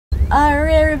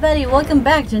Alright everybody, welcome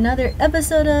back to another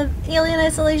episode of Alien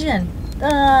Isolation,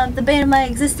 the bane of my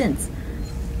existence.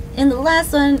 In the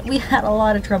last one, we had a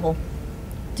lot of trouble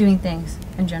doing things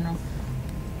in general.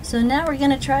 So now we're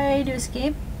gonna try to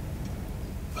escape.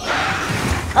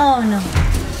 Oh no.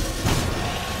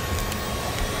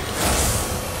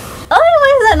 Oh,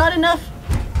 why is that not enough?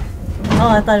 Oh,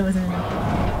 I thought it wasn't enough.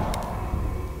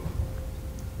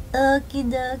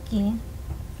 Okie dokie.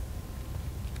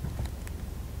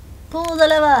 Pull the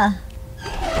lever.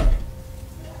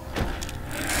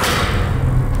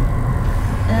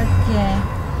 Okay.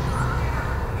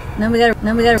 Then we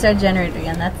gotta start generator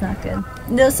again. That's not good.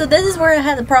 No, so this is where I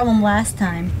had the problem last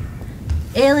time.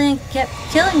 Alien kept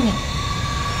killing me.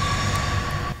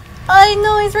 I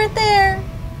know he's right there.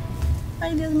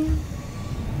 I didn't.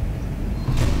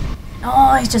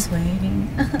 Oh, he's just waiting.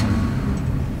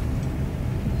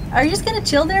 Are you just gonna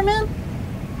chill there, man?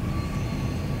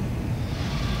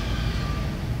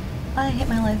 I hate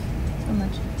my life so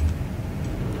much.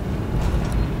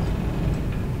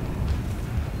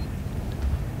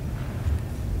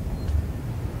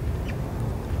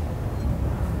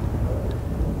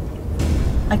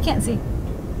 I can't see.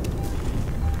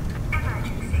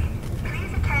 Emergency.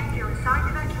 Please attend your assigned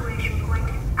evacuation point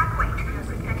and wait for your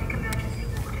synthetic emergency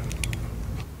warden.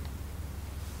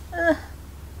 I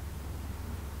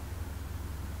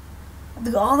have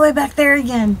to go all the way back there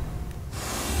again.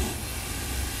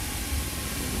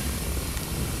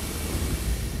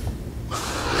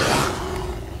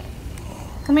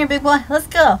 Come here, big boy. Let's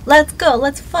go. Let's go.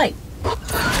 Let's fight.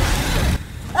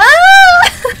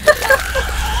 Ah!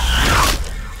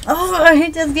 Oh, I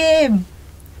hate this game.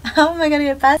 How am I gonna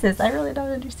get past this? I really don't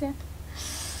understand.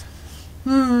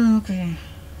 Okay.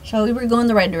 So we were going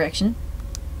the right direction.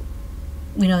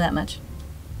 We know that much.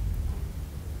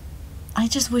 I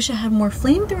just wish I had more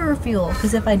flamethrower fuel,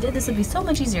 because if I did, this would be so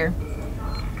much easier.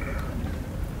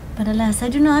 But alas, I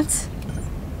do not.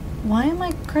 Why am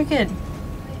I crooked?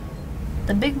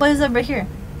 The big boy's over here.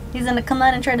 He's gonna come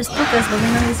out and try to spook us, but we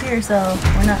know he's here, so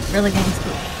we're not really getting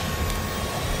spooked.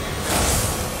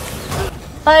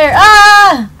 Fire!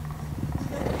 Ah!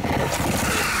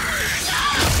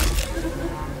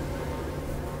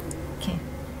 Okay.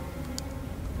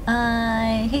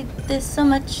 I hate this so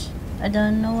much. I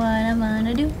don't know what I'm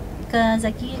gonna do, cause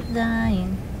I keep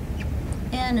dying.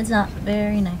 And it's not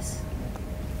very nice.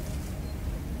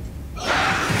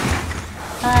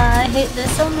 I hate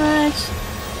this so much.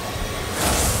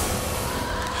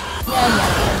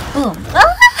 Yeah. Boom.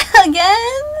 Ah!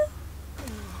 Again?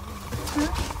 Huh?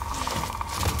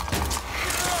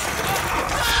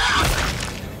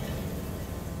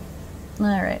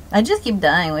 Alright. I just keep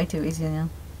dying way too easy now.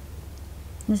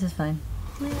 This is fine.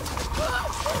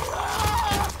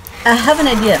 I have an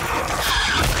idea.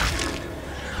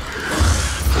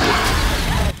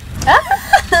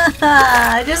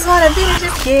 I just want to finish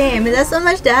this game. Is that so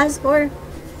much to ask for?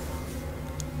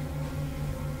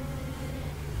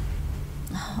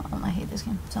 Oh, I hate this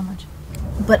game so much.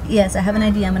 But yes, I have an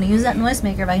idea. I'm going to use that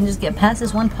noisemaker if I can just get past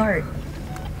this one part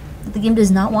that the game does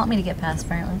not want me to get past,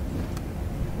 apparently.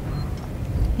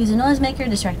 Use a noisemaker,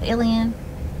 distract the alien,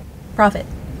 profit.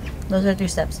 Those are 3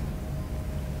 steps.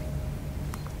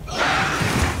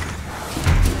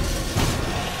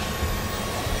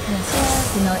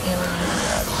 Yes, you know alien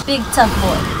is a big tough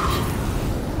boy.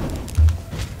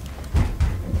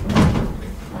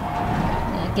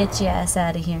 Yeah, get your ass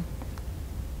out of here.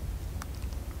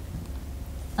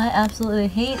 I absolutely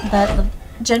hate that the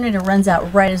generator runs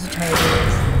out right as we try to do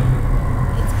this.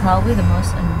 It's probably the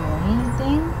most annoying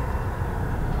thing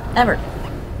ever.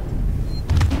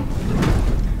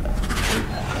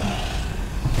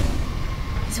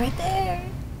 He's right there.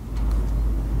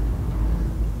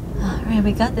 Alright,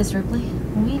 we got this, Ripley.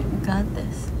 We got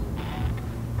this.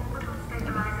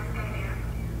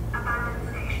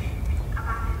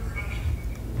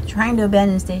 Trying to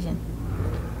abandon station.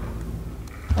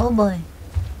 Oh boy.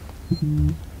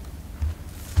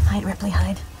 Hide, Ripley,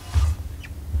 hide.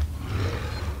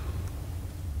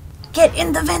 Get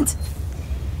in the vent!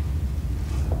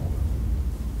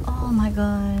 Oh my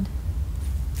god.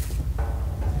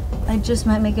 I just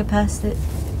might make it past it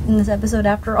in this episode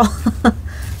after all.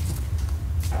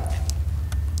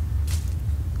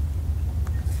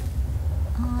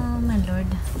 Oh my lord.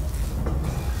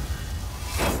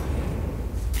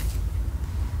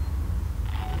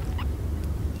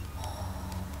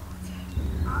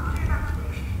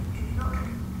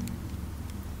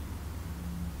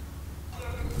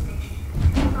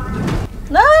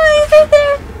 No, he's right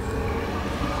there.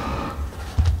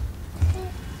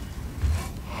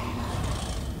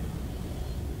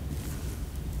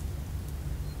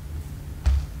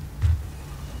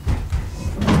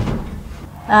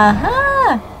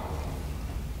 Aha!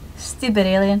 Stupid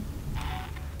alien.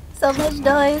 So much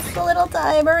noise, so little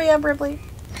time. Hurry up, Ripley.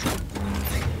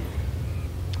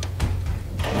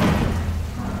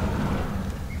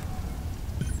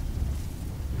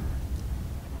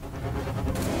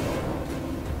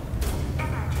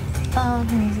 Oh,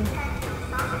 the music.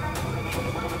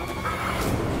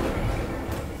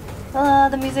 Oh,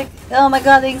 the music. Oh my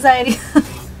god, the anxiety.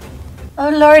 Oh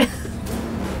lord.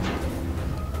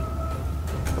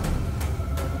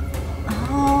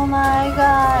 Oh my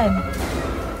god.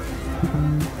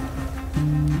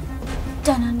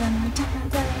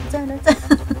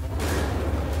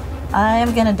 I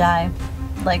am gonna die.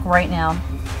 Like right now.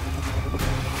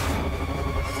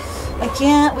 I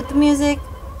can't with the music.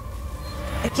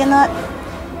 I cannot.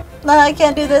 No, I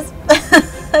can't do this.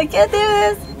 I can't do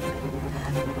this.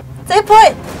 Save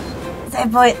point!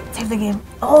 Save point. Save the game.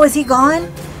 Oh, is he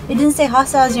gone? It didn't say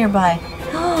hostiles nearby.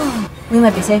 We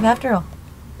might be safe after all.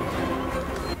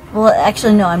 Well,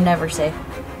 actually, no, I'm never safe.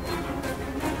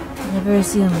 Never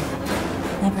assume.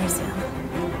 Never assume.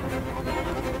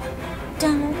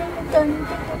 Dun, dun, dun,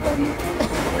 dun.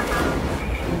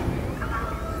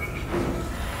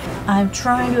 I'm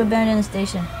trying to abandon the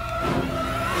station.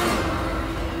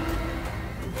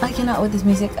 I cannot with this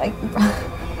music.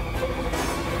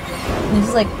 This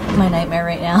is like my nightmare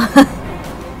right now.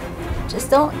 Just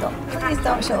please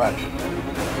don't show up.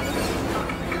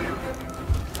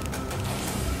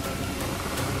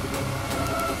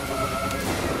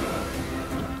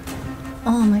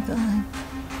 Oh my god.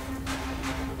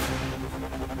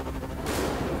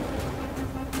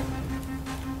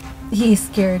 He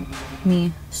scared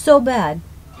me so bad.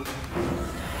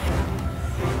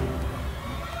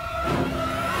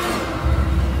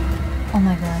 Oh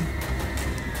my god.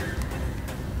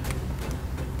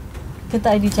 Get the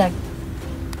ID check.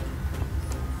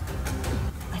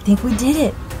 I think we did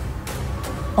it.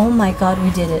 Oh my god,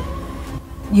 we did it.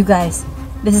 You guys,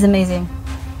 this is amazing.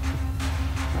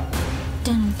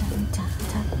 Dun, dun, dun,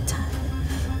 dun, dun.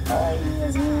 Oh,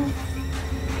 yes, man.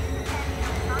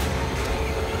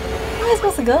 Where am I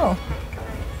supposed to go?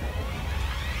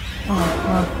 Oh,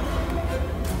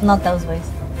 well. Not those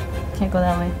ways. Can't go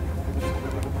that way.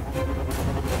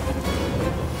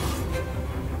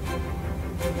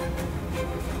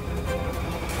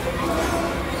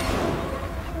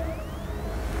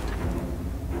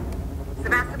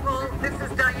 Sevastopol, this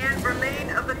is Diane Verlaine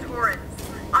of the Torrens.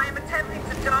 I am attempting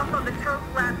to dock on the tow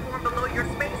platform below your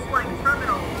spaceflight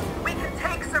terminal. We can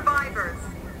take survivors.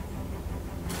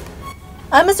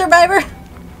 I'm a survivor.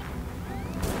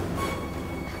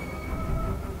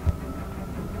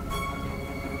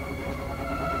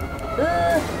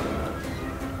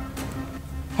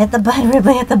 Hit the button,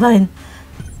 Ripley, hit the button.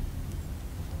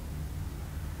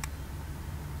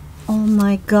 Oh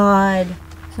my god.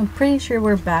 So I'm pretty sure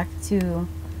we're back to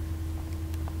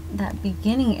that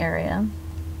beginning area.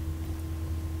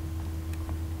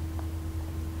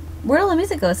 Where'd all the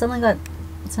music go? It suddenly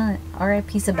it's not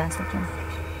R.I.P. Sebastopol.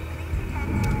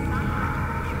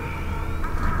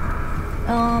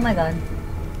 Oh my god.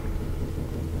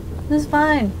 This is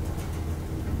fine.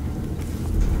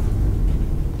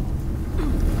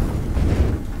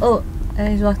 Oh, I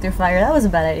just walked through fire. That was a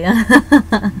bad idea.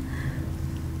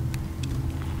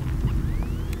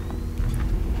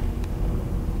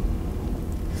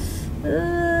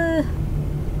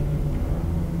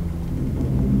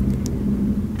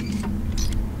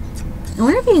 I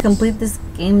wonder if you can complete this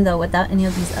game though without any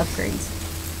of these upgrades.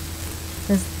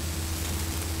 Because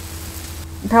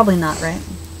probably not, right?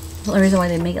 That's the only reason why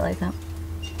they make it like that.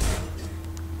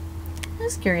 I'm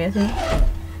just curious.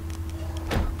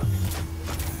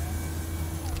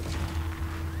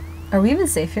 Are we even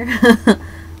safe here?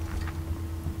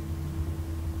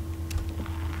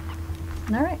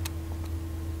 Alright.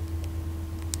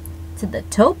 To the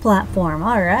tow platform.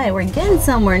 Alright, we're getting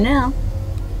somewhere now.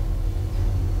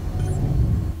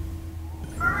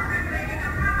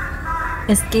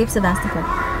 Escape Sevastopol.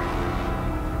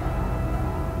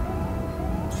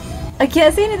 I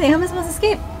can't see anything. How am I supposed to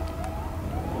escape?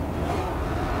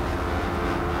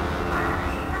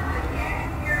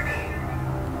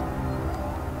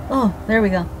 Oh, there we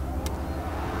go.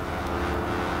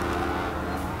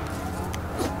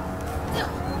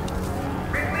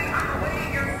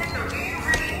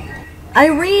 I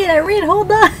read,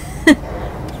 hold on.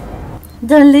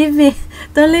 Don't leave me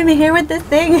here with this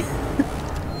thing.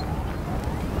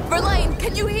 Verlaine,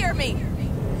 can you hear me?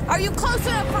 Are you close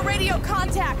enough for radio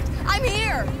contact? I'm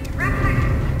here. Ripley,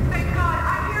 thank God,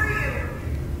 I hear you.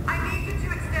 I need you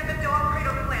to extend the dog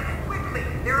cradle plants quickly.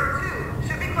 There are two.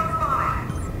 Should be close by.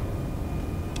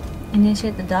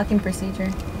 Initiate the docking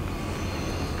procedure.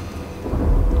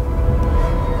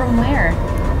 From where?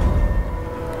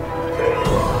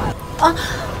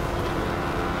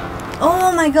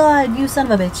 Oh my god, you son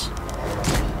of a bitch.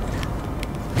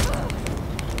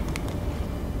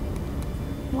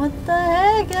 What the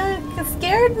heck? That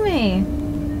scared me.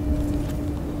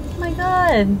 Oh my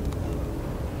god.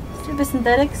 Stupid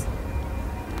synthetics.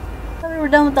 I thought we were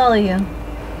done with all of you.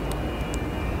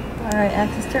 Alright,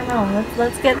 access terminal.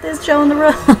 Let's get this show on the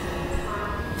road.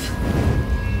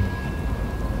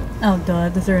 Oh duh,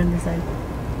 those are in the side.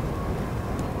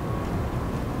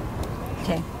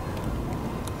 Okay.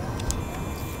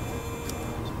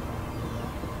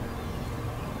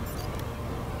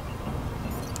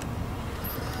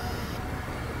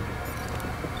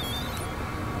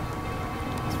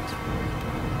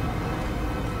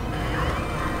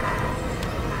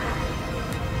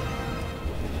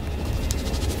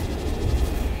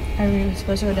 Are we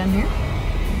supposed to go down here?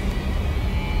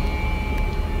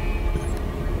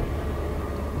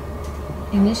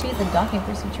 Initiate the docking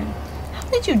procedure. How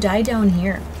did you die down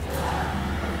here?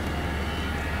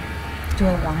 Do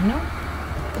I want to know?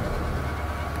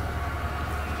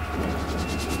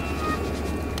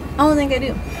 I don't think I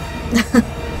do.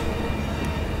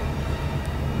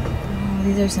 Oh,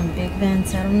 these are some big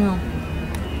vents. I don't know.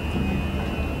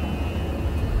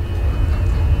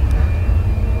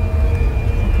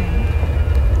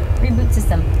 Reboot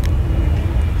system.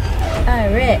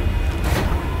 Alright.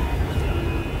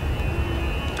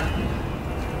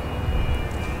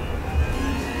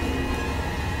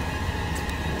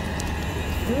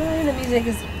 Really, the music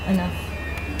is enough.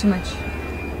 Too much.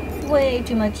 Way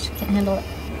too much. Can't handle it.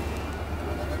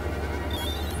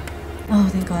 Oh,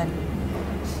 thank God.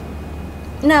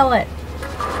 Now what?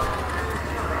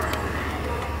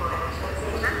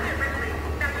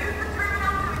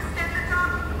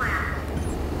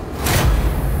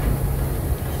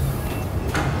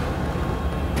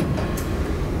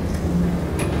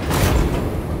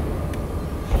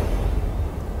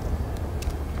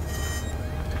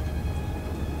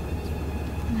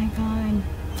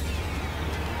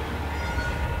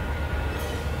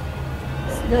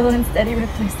 Slow and steady,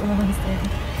 Ripley, slow and steady.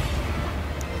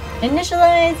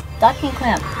 Initialize docking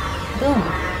clamp. Boom.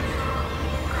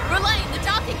 Verlaine, the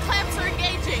docking clamps are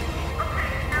engaging.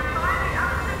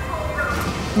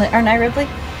 Aren't I Ripley?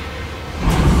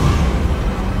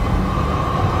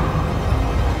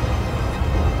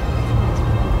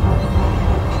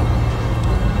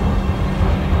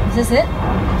 Is this it?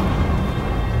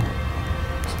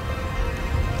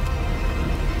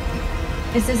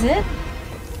 Is this it?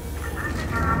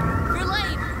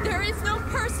 Verlaine, there is no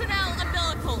personnel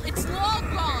umbilical. It's long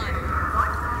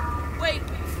gone. Wait,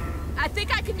 I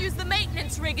think I can use the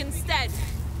maintenance rig instead.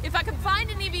 If I can find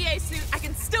an EVA suit, I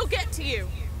can still get to you.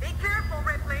 Be careful,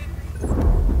 Ripley.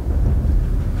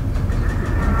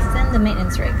 Send the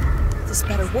maintenance rig. This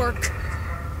better work.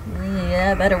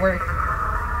 Yeah, better work.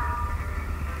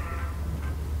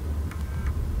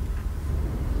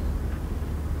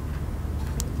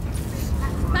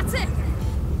 That's it.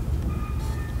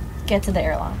 Get to the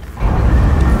airlock.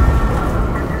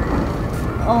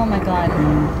 Oh my God.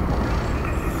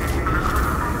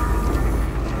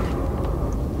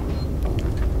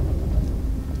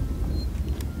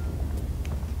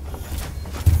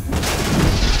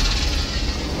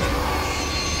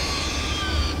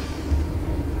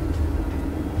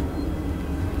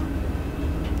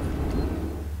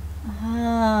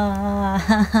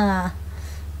 Ah.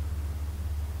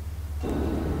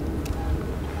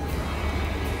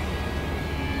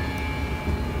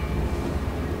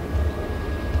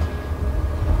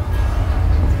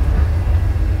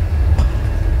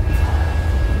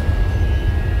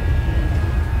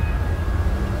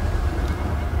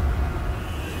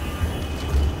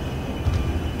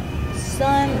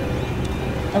 Son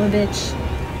of a bitch.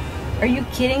 Are you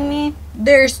kidding me?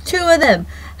 There's two of them.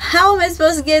 How am I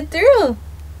supposed to get through?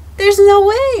 There's no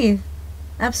way.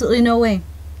 Absolutely no way.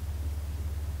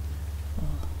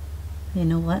 You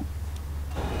know what?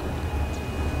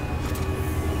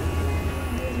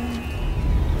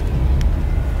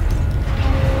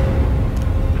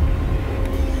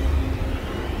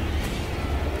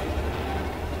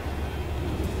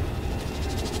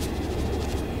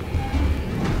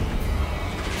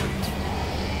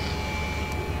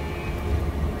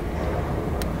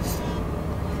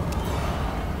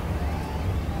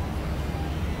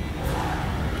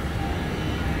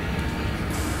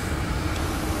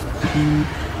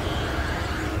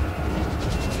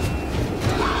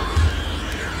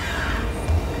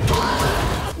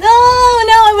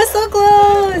 No, I was so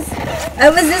close. I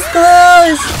was this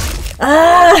close.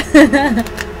 Ah.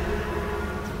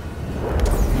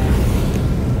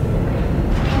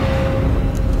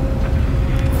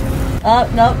 Oh,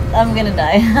 nope, I'm gonna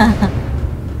die.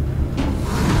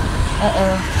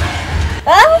 Uh-oh.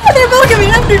 Ah, they're both coming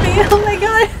after me! Oh my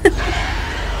god!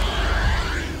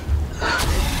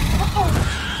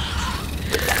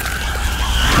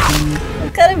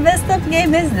 What kind of messed up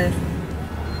game is this?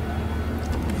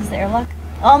 Is this the airlock?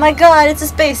 Oh my god, it's a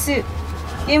spacesuit!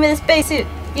 Give me the spacesuit!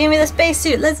 Give me the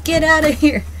spacesuit! Let's get out of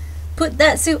here! Put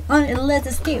that suit on and let's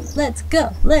escape! Let's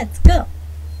go! Let's go!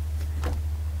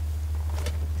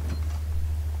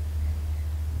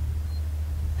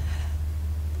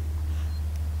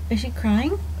 Is she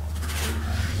crying?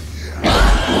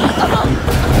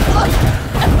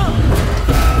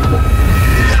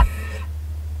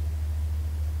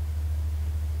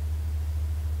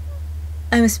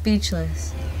 I'm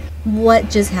speechless. What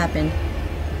just happened?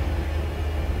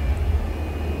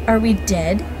 Are we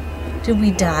dead? Did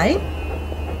we die?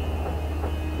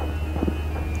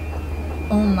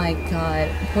 Oh my god,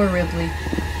 poor Ripley.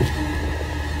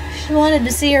 She wanted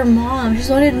to see her mom. She just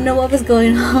wanted to know what was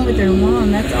going on with her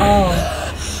mom. That's all.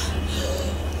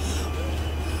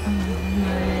 Oh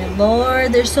my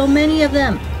lord, there's so many of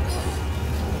them.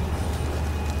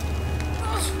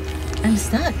 I'm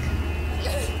stuck.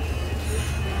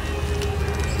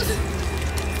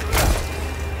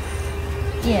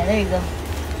 Yeah, there you go.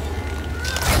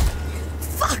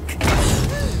 Fuck!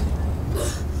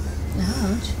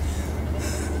 Ouch.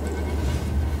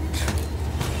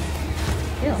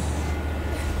 Ew.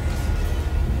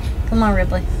 Come on,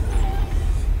 Ripley.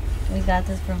 We got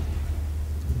this, bro.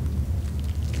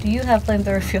 Do you have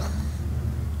flamethrower fuel?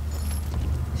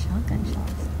 Shotgun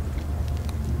shots.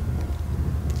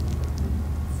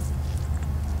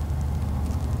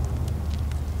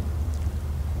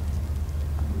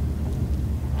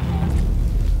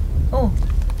 Oh.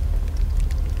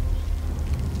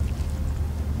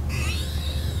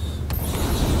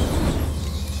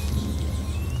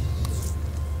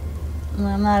 Well,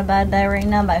 I'm not about to die right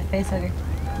now by a facehugger.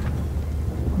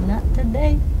 Not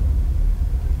today.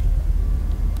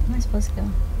 Where am I supposed to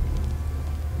go?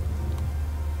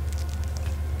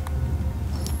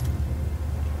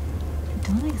 I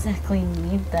don't exactly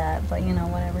need that, but you know,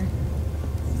 whatever.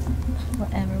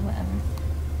 Whatever, whatever.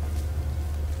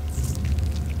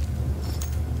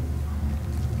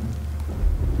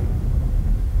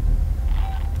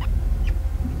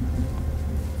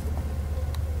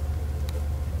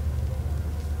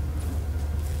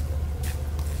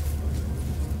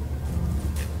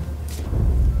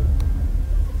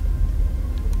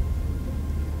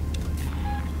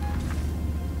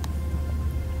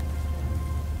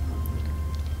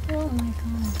 Oh my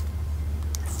god.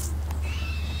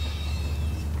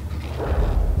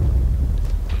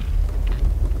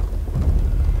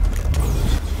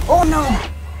 Oh no!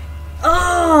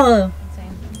 Oh!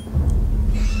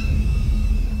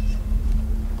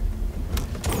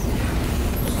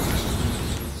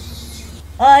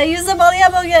 I used up all the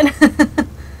ammo again!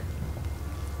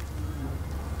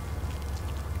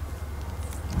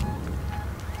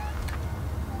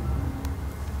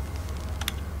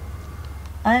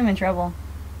 I'm in trouble.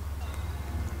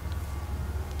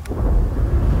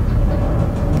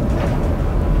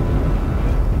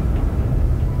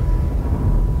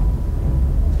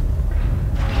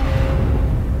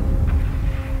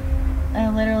 I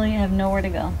literally have nowhere to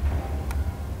go.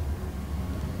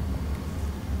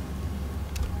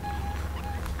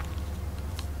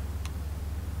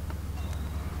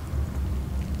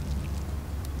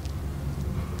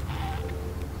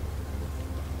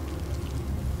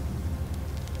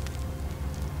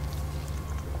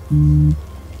 Oh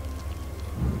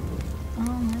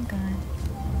my god.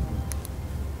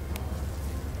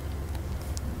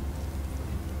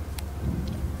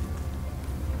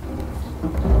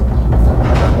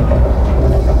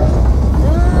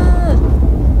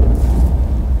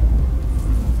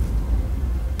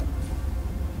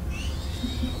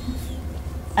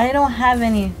 I don't have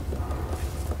any.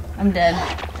 I'm dead.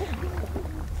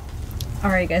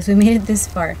 Alright guys, we made it this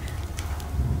far.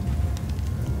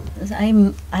 I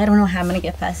don't know how I'm gonna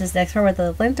get past this next part with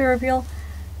the flamethrower fuel,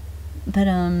 but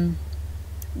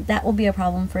that will be a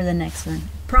problem for the next one.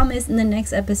 Promise, in the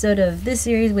next episode of this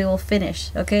series we will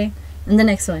finish, okay? In the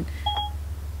next one.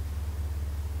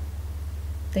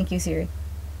 Thank you, Siri,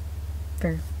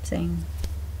 for saying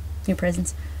your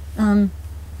presence.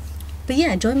 But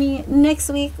yeah, join me next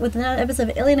week with another episode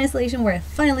of Alien Isolation where I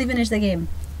finally finish the game.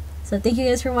 So thank you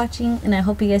guys for watching, and I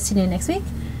hope you guys tune in next week.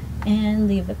 And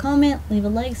leave a comment, leave a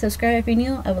like, subscribe if you're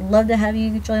new. I would love to have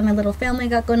you join my little family I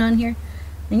got going on here.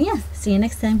 And yeah, see you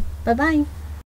next time. Bye bye.